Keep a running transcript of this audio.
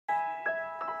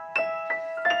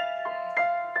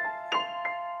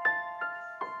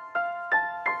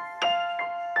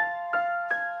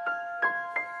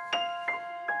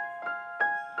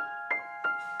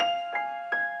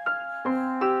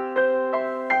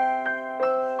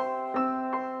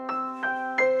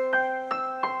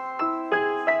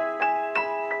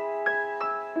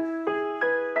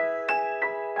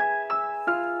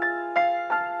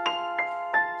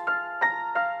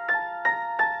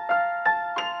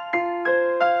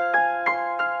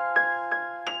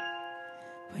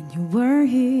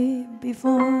here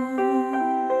before.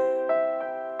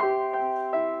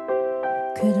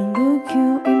 Couldn't look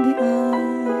you in the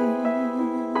eyes.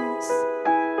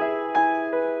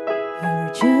 You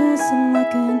were just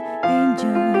like an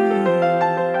angel.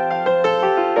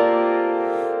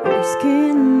 Your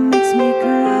skin makes me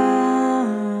cry.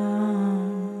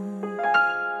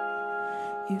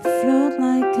 You float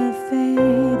like a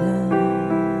feather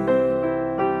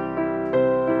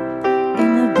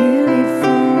in a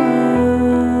beautiful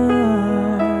world.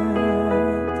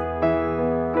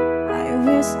 I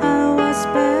wish I was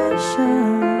special.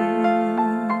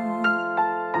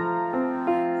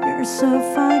 You're so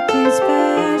fucking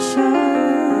special,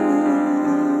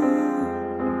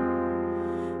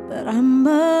 but I'm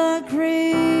a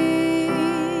creep.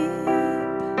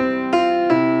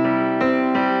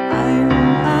 I'm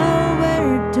a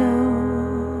weirdo.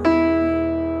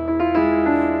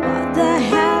 What the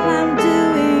hell I'm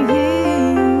doing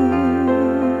here?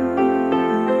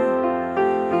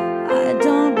 I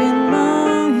don't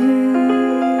belong here.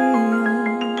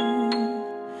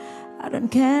 I don't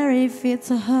care if it's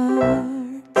a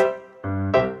hurt.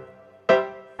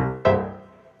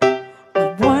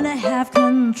 I wanna have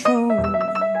control.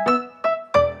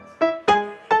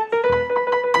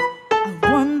 I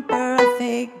want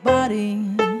perfect body.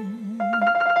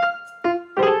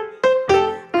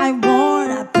 I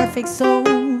want a perfect soul.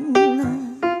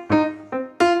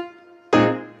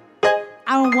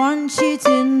 I want you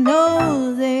to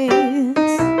know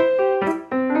this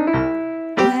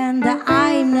when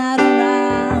I'm not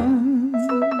around.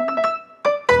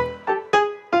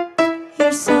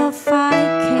 You're so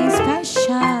fucking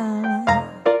special,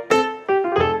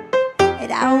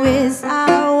 and I wish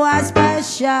I was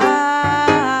special,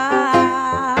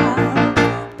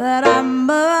 but I'm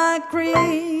a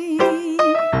creep.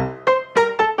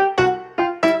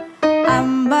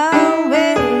 I'm a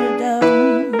weirdo.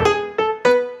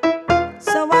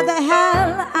 So what the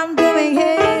hell I'm doing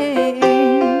here?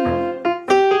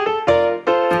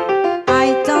 I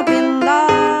don't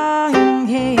belong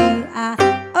here.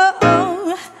 Oh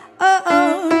oh, oh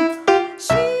oh.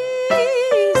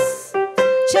 She's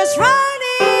just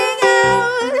running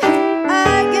out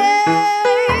again.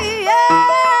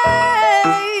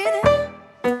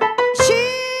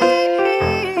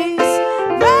 She's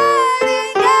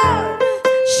running out.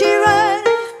 She run,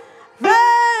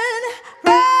 run,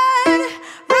 run,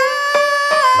 run.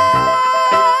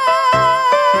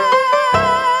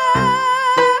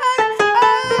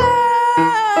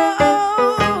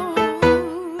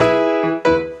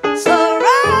 So run.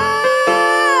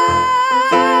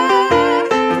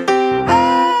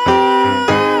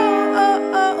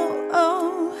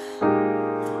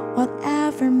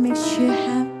 Whatever makes you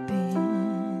happy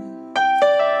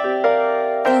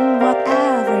and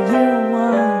whatever you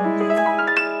want.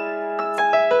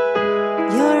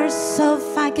 You're so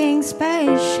fucking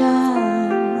special.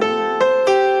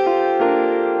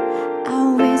 I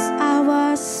wish I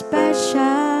was special,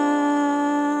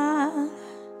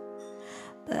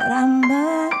 but I'm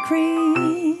a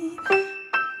creep.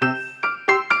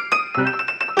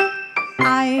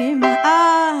 I'm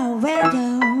a weirdo.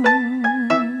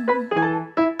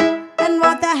 And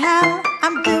what the hell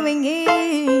I'm doing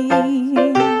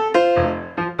here?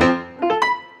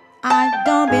 I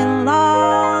don't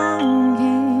belong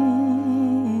here.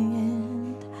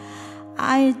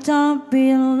 I don't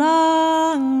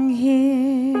belong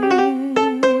here.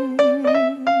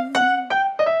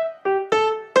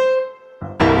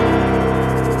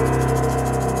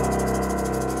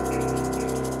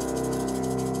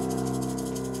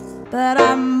 But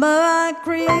I'm a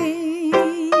creep.